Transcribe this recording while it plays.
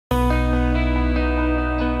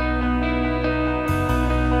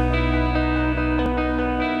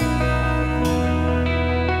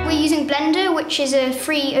which is a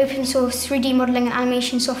free open source 3D modelling and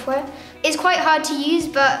animation software. It's quite hard to use,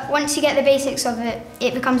 but once you get the basics of it,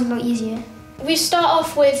 it becomes a lot easier. We start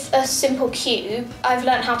off with a simple cube. I've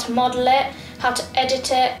learned how to model it, how to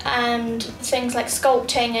edit it, and things like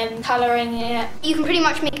sculpting and colouring it. You can pretty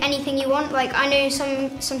much make anything you want. Like, I know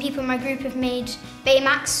some people in my group have made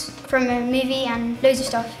Baymax from a movie and loads of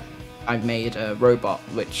stuff. I've made a robot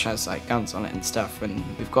which has like guns on it and stuff, and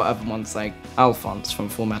we've got other ones like Alphonse from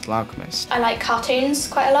Full Metal Alchemist. I like cartoons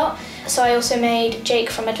quite a lot, so I also made Jake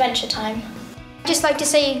from Adventure Time. I'd just like to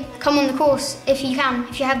say, come on the course if you can,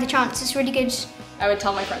 if you have the chance. It's really good. I would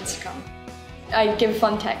tell my friends to come. I'd give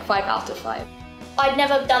FunTech 5 out of 5. I'd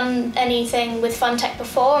never done anything with FunTech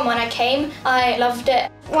before, and when I came, I loved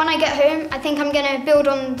it. When I get home, I think I'm going to build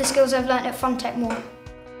on the skills I've learnt at FunTech more.